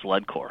does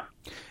lead core.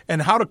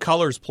 And how do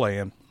colors play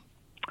in?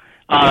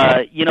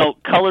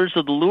 Colors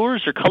of the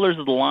lures or colors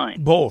of the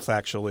line? Both,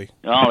 actually.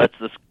 Oh, that's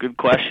a good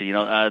question.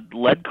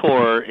 Lead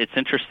core, it's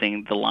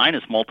interesting. The line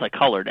is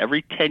multicolored.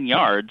 Every 10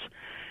 yards,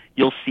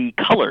 you'll see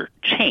color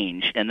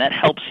change, and that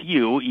helps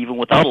you, even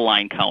without a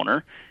line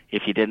counter,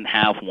 if you didn't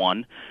have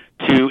one,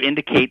 to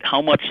indicate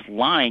how much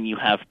line you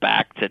have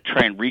back to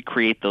try and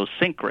recreate those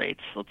sink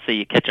rates. Let's say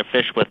you catch a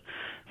fish with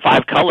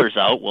 5 colors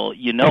out. Well,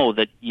 you know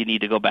that you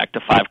need to go back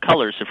to 5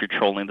 colors if you're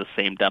trolling the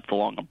same depth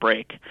along a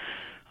break.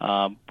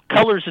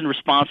 Colors in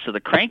response to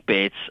the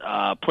crankbaits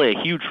play a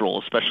huge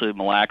role, especially in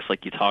Mille Lacs,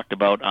 like you talked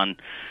about, on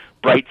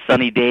bright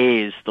sunny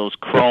days. Those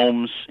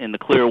chromes in the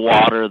clear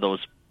water,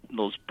 those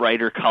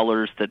brighter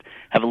colors that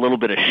have a little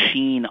bit of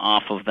sheen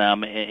off of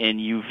them, and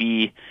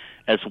UV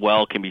as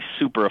well can be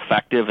super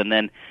effective. And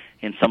then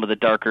in some of the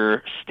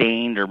darker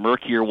stained or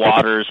murkier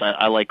waters,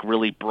 I like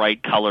really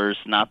bright colors,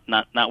 not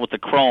with the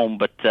chrome,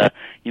 but the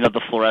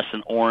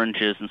fluorescent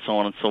oranges and so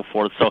on and so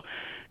forth. So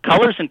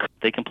colors,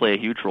 they can play a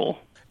huge role.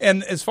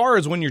 And as far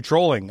as when you're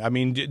trolling, I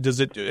mean, does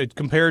it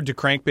compared to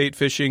crankbait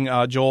fishing,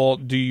 Joel,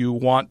 do you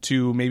want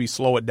to maybe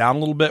slow it down a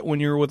little bit when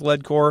you're with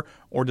lead core,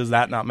 or does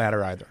that not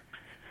matter either?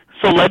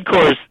 So lead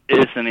core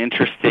is an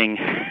interesting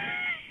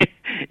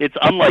it's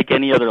unlike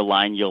any other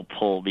line you'll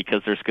pull,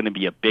 because there's going to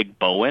be a big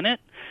bow in it.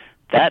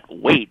 That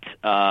weight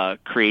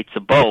creates a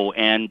bow,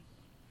 and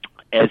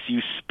as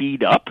you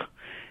speed up,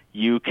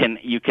 you can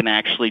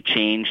actually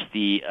change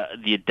the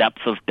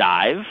depth of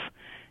dive.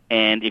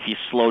 And if you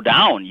slow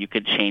down, you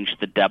could change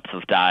the depth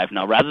of dive.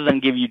 Now, rather than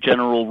give you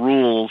general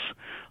rules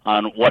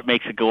on what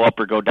makes it go up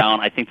or go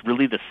down, I think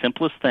really the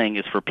simplest thing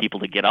is for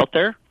people to get out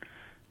there,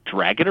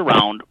 drag it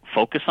around,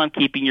 focus on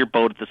keeping your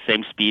boat at the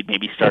same speed,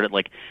 maybe start at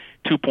like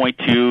 2.2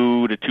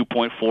 to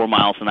 2.4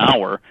 miles an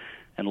hour,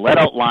 and let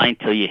out line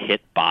till you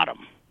hit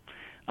bottom.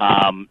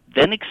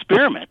 Then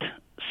experiment.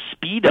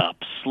 Speed up,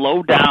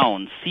 slow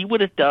down, see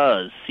what it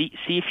does, see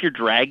if you're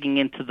dragging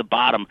into the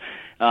bottom.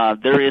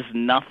 There is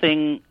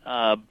nothing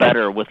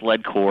better with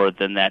lead core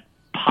than that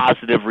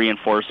positive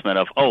reinforcement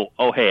of,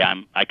 hey,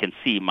 I can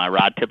see my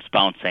rod tip's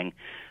bouncing,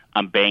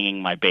 I'm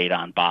banging my bait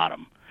on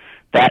bottom.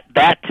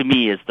 That to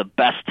me is the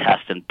best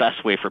test and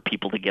best way for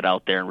people to get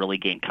out there and really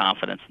gain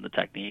confidence in the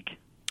technique.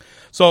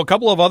 So a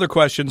couple of other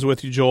questions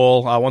with you,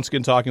 Joel. Once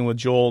again, talking with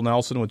Joel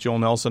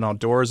Nelson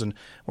Outdoors, and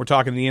we're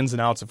talking the ins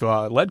and outs of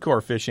lead core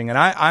fishing. And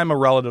I'm a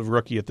relative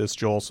rookie at this,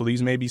 Joel, so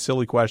these may be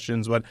silly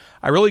questions, but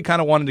I really kind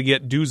of wanted to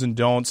get do's and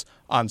don'ts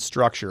on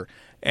structure.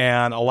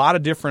 And a lot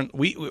of different,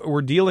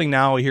 we're dealing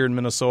now here in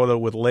Minnesota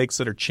with lakes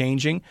that are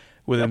changing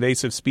with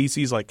invasive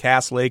species like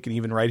Cass Lake, and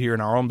even right here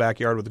in our own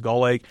backyard with the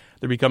Gull Lake.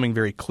 They're becoming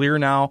very clear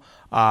now.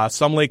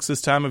 Some lakes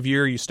this time of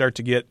year, you start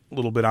to get a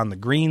little bit on the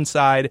green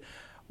side.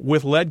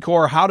 With lead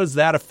core, how does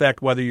that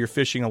affect whether you're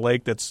fishing a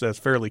lake that's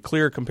fairly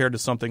clear compared to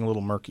something a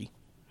little murky?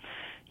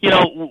 You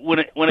know, when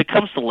it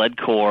comes to lead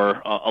core,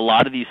 a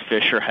lot of these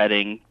fish are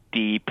heading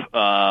deep,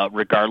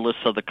 regardless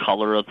of the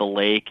color of the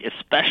lake,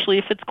 especially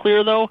if it's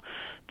clear, though.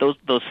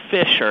 Those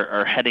fish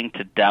are heading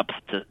to depth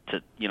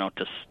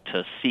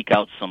to seek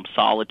out some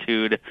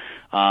solitude.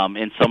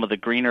 In some of the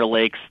greener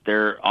lakes,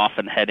 they're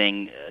often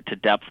heading to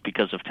depth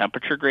because of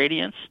temperature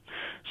gradients.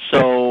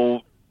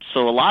 So a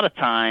lot of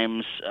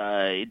times,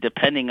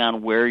 depending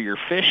on where you're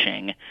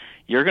fishing,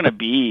 you're going to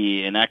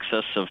be in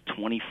excess of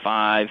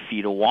 25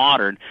 feet of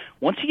water. And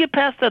once you get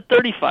past that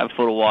 35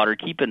 foot of water,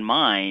 keep in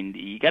mind,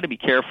 you got to be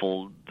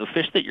careful. The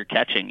fish that you're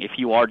catching, if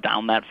you are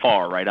down that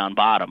far, right on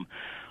bottom,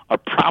 are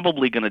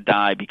probably going to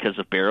die because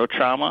of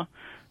barotrauma.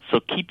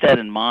 So keep that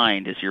in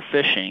mind as you're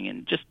fishing,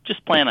 and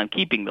just plan on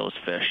keeping those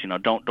fish. You know,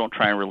 don't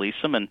try and release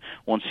them. And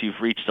once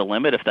you've reached a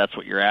limit, if that's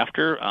what you're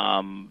after,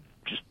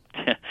 just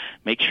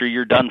make sure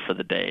you're done for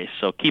the day.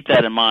 So keep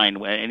that in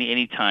mind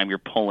any time you're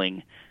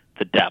pulling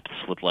the depths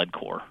with lead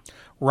core.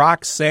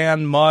 Rock,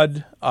 sand,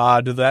 mud,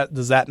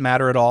 does that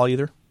matter at all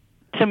either?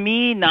 To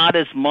me, not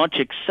as much,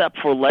 except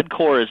for lead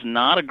core is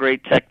not a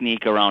great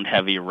technique around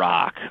heavy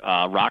rock.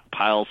 Rock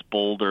piles,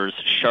 boulders,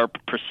 sharp,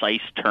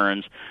 precise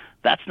turns.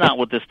 That's not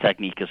what this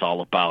technique is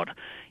all about.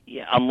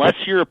 Unless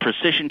you're a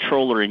precision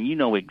troller and you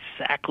know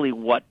exactly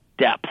what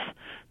depth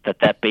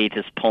that bait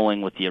is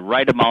pulling with the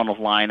right amount of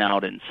line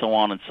out and so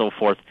on and so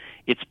forth,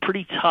 it's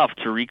pretty tough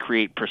to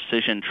recreate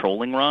precision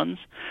trolling runs.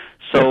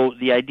 So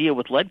the idea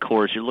with lead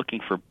core is you're looking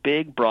for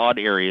big, broad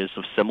areas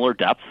of similar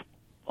depth,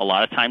 a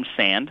lot of times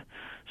sand.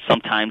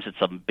 Sometimes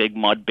it's a big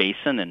mud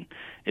basin, and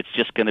it's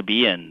just going to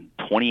be in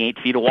 28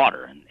 feet of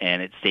water,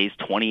 and it stays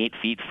 28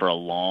 feet for a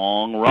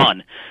long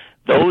run.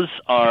 Those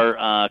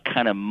are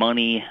kind of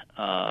money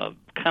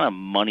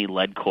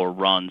lead core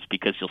runs,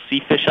 because you'll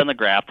see fish on the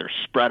graph, they're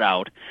spread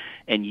out,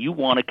 and you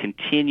want to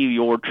continue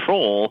your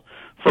troll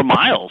for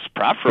miles,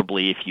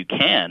 preferably if you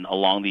can,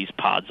 along these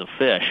pods of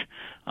fish.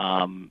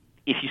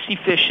 If you see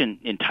fish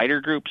in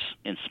tighter groups,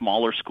 in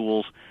smaller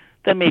schools,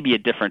 then maybe a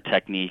different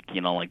technique,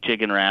 like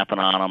jigging wrapping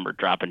on them, or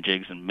dropping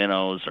jigs and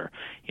minnows, or,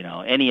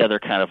 any other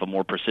kind of a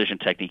more precision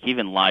technique,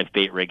 even live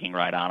bait rigging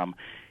right on them,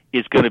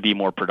 is going to be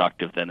more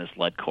productive than is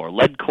lead core.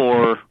 Lead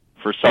core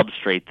for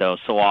substrate, though,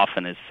 so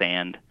often is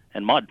sand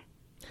and mud.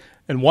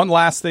 And one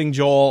last thing,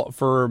 Joel,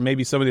 for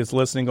maybe somebody that's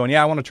listening going,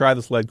 I want to try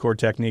this lead core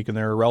technique, and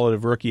they're a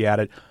relative rookie at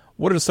it.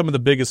 What are some of the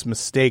biggest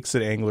mistakes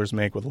that anglers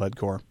make with lead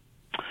core?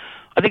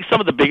 I think some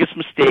of the biggest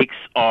mistakes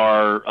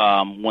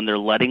are when they're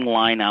letting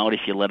line out.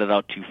 If you let it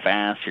out too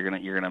fast, you're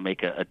gonna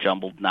make a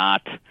jumbled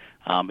knot.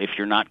 If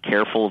you're not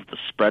careful of the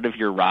spread of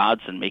your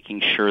rods and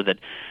making sure that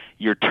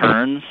your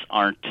turns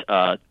aren't,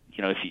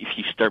 if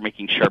you start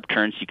making sharp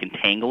turns, you can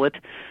tangle it.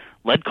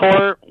 Lead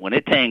core, when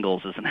it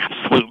tangles, is an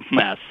absolute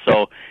mess.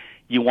 So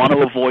you want to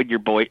avoid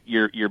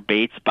your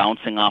baits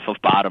bouncing off of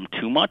bottom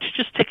too much.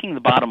 Just ticking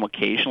the bottom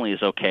occasionally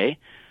is okay.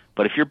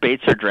 But if your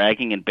baits are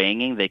dragging and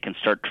banging, they can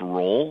start to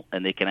roll,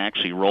 and they can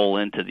actually roll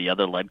into the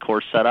other lead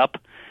core setup.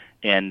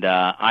 And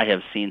I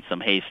have seen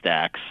some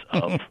haystacks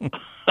of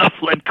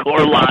lead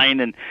core line,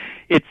 and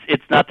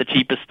it's not the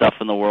cheapest stuff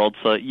in the world.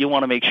 So you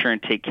want to make sure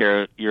and take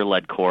care of your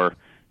lead core.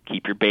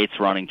 Keep your baits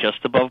running just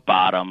above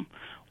bottom.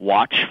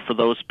 Watch for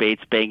those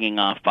baits banging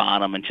off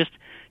bottom, and just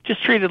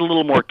treat it a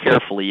little more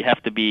carefully. You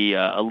have to be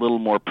a little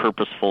more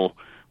purposeful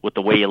with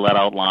the way you let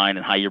out line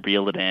and how you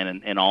reel it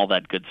in, and all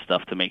that good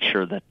stuff to make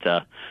sure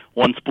that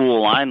one spool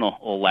of line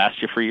will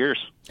last you for years.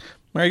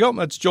 There you go.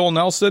 That's Joel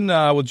Nelson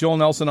with Joel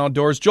Nelson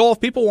Outdoors. Joel, if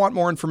people want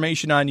more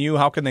information on you,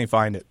 how can they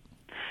find it?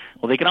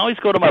 Well, they can always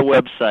go to my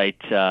website,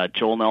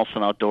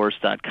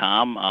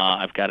 joelnelsonoutdoors.com.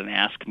 I've got an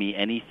Ask Me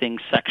Anything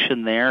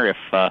section there. If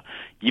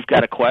you've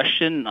got a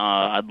question,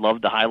 I'd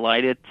love to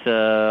highlight it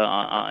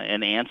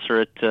and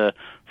answer it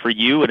for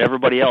you and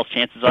everybody else.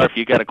 Chances are, if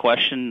you've got a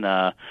question,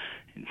 a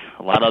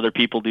lot of other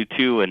people do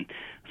too, and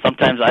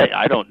sometimes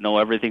I don't know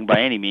everything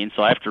by any means,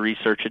 so I have to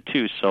research it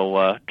too.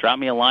 So drop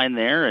me a line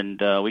there, and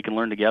we can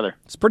learn together.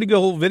 It's pretty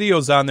cool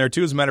videos on there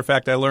too. As a matter of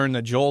fact, I learned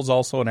that Joel's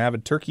also an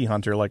avid turkey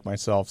hunter like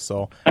myself,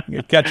 so you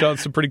can catch on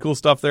some pretty cool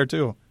stuff there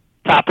too.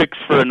 Topics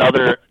for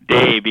another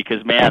day,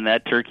 because, man,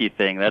 that turkey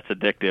thing, that's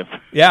addictive.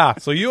 Yeah,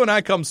 so you and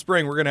I come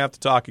spring, we're going to have to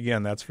talk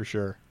again, that's for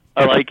sure.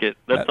 I like it.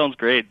 That sounds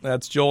great.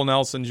 That's Joel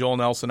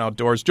Nelson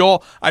Outdoors.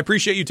 Joel, I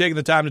appreciate you taking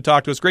the time to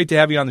talk to us. Great to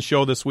have you on the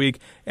show this week,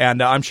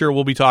 and I'm sure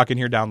we'll be talking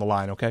here down the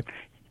line, okay?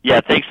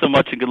 Yeah, thanks so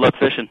much, and good luck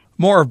fishing.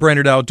 More of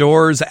Brainerd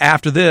Outdoors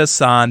after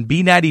this on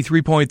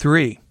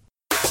B93.3.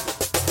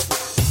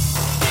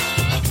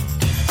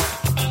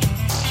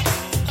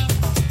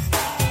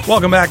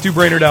 Welcome back to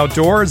Brainerd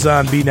Outdoors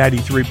on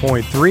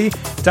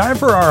B93.3. Time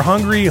for our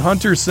Hungry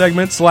Hunter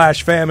segment /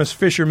 famous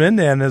fisherman.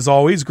 And as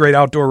always, great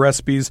outdoor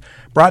recipes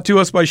brought to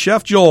us by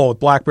Chef Joel at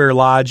Black Bear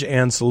Lodge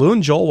and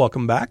Saloon. Joel,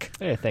 welcome back.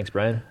 Hey, thanks,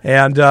 Brian.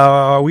 And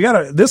we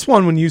got this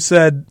one when you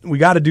said we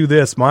got to do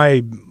this,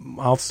 my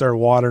mouth started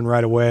watering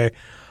right away.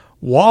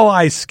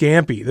 Walleye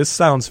scampi. This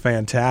sounds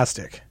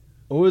fantastic.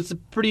 Well, it's a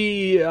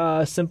pretty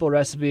simple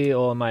recipe.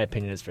 Well, in my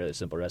opinion, it's a fairly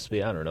simple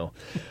recipe. I don't know.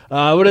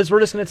 We're just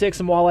going to take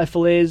some walleye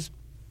fillets.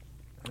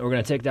 We're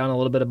going to take down a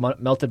little bit of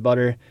melted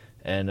butter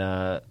and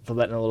throw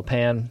that in a little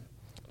pan.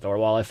 Throw our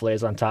walleye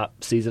fillets on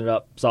top, season it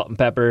up, salt and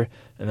pepper,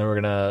 and then we're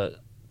going to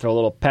throw a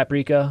little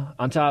paprika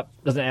on top.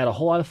 Doesn't add a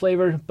whole lot of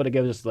flavor, but it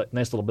gives us a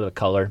nice little bit of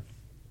color.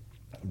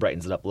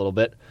 Brightens it up a little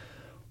bit.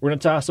 We're going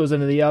to toss those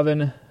into the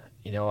oven.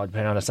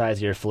 Depending on the size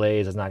of your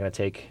fillets, it's not going to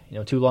take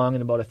too long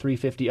in about a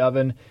 350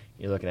 oven.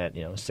 You're looking at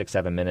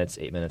 6-7 minutes,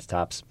 8 minutes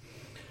tops.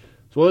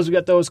 So as we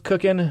got those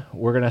cooking,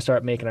 we're going to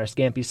start making our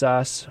scampi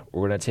sauce.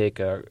 We're going to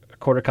take a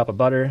quarter cup of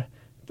butter,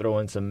 throw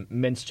in some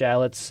minced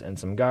shallots and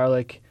some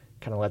garlic,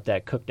 kind of let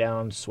that cook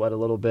down, sweat a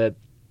little bit.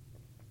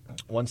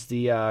 Once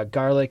the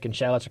garlic and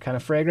shallots are kind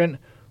of fragrant,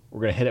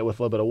 we're going to hit it with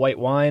a little bit of white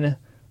wine,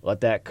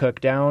 let that cook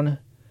down,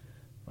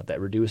 let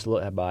that reduce a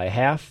little by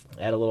half,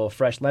 add a little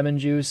fresh lemon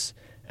juice,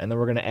 and then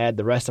we're going to add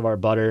the rest of our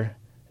butter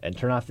and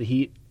turn off the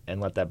heat and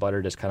let that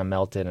butter just kind of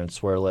melt in and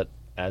swirl it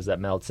as that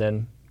melts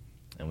in.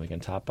 And we can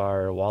top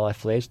our walleye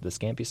fillets with the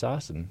scampi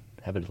sauce and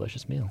have a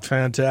delicious meal.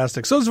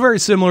 Fantastic. So it's very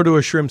similar to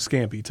a shrimp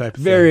scampi type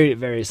of very, thing.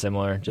 Very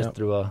similar. Just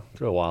threw a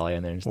walleye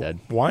in there instead.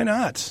 Well, why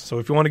not? So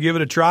if you want to give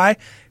it a try,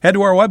 head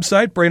to our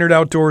website,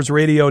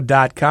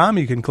 BrainerdOutdoorsRadio.com.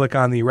 You can click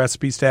on the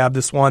recipes tab,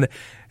 this one,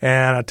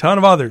 and a ton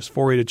of others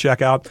for you to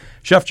check out.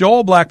 Chef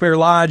Joel, Black Bear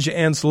Lodge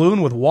and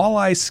Saloon with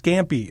walleye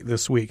scampi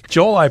this week.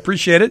 Joel, I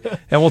appreciate it,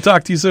 and we'll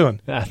talk to you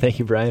soon. Thank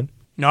you, Brian.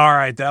 All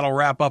right, that'll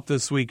wrap up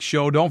this week's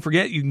show. Don't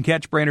forget, you can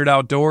catch Brainerd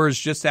Outdoors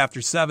just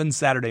after 7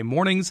 Saturday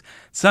mornings,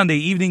 Sunday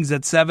evenings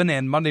at 7,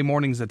 and Monday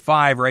mornings at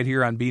 5 right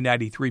here on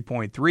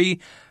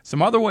B93.3.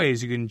 Some other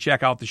ways you can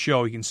check out the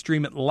show. You can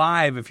stream it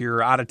live if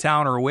you're out of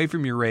town or away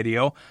from your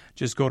radio.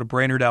 Just go to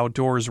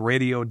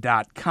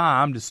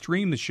BrainerdOutdoorsRadio.com to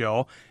stream the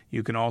show.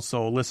 You can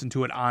also listen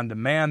to it on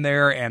demand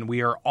there, and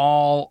we are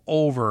all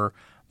over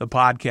the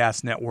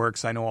podcast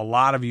networks. I know a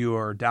lot of you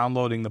are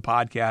downloading the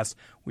podcast.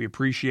 We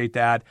appreciate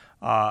that.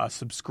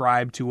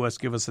 Subscribe to us.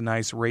 Give us a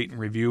nice rate and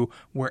review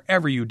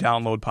wherever you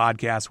download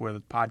podcasts, whether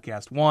it's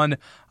Podcast One,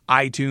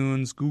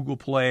 iTunes, Google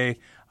Play,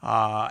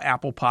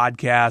 Apple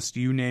Podcasts,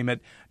 you name it.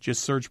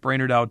 Just search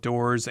Brainerd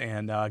Outdoors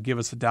and give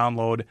us a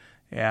download,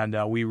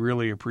 and we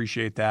really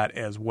appreciate that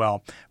as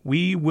well.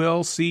 We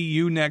will see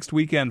you next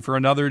weekend for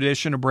another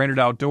edition of Brainerd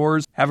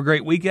Outdoors. Have a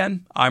great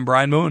weekend. I'm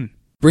Brian Moon.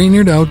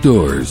 Brainerd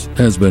Outdoors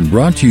has been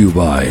brought to you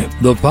by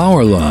The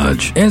Power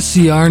Lodge,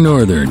 SCR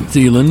Northern,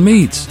 Thielen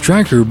Meats,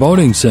 Tracker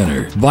Boating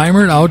Center,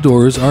 Weimert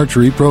Outdoors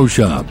Archery Pro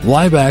Shop,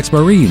 Libax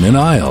Marine in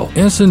Isle,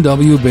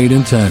 S&W Bait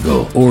and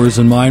Tackle, Oars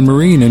and Mine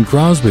Marine in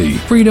Crosby,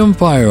 Freedom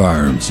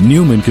Firearms,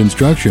 Newman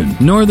Construction,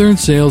 Northern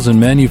Sales and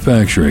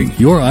Manufacturing,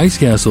 your Ice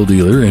Castle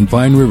dealer in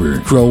Pine River,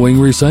 Crow Wing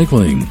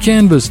Recycling,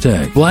 Canvas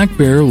Tech, Black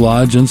Bear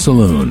Lodge and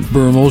Saloon,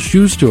 Bermal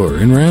Shoe Store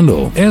in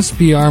Randall,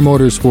 SPR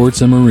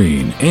Motorsports and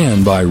Marine,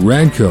 and by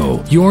Radco,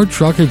 your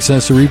truck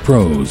accessory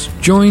pros.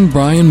 Join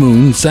Brian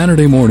Moon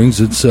Saturday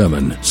mornings at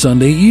 7,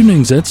 Sunday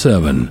evenings at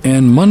 7,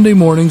 and Monday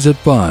mornings at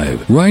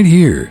 5, right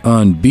here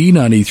on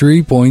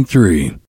B93.3.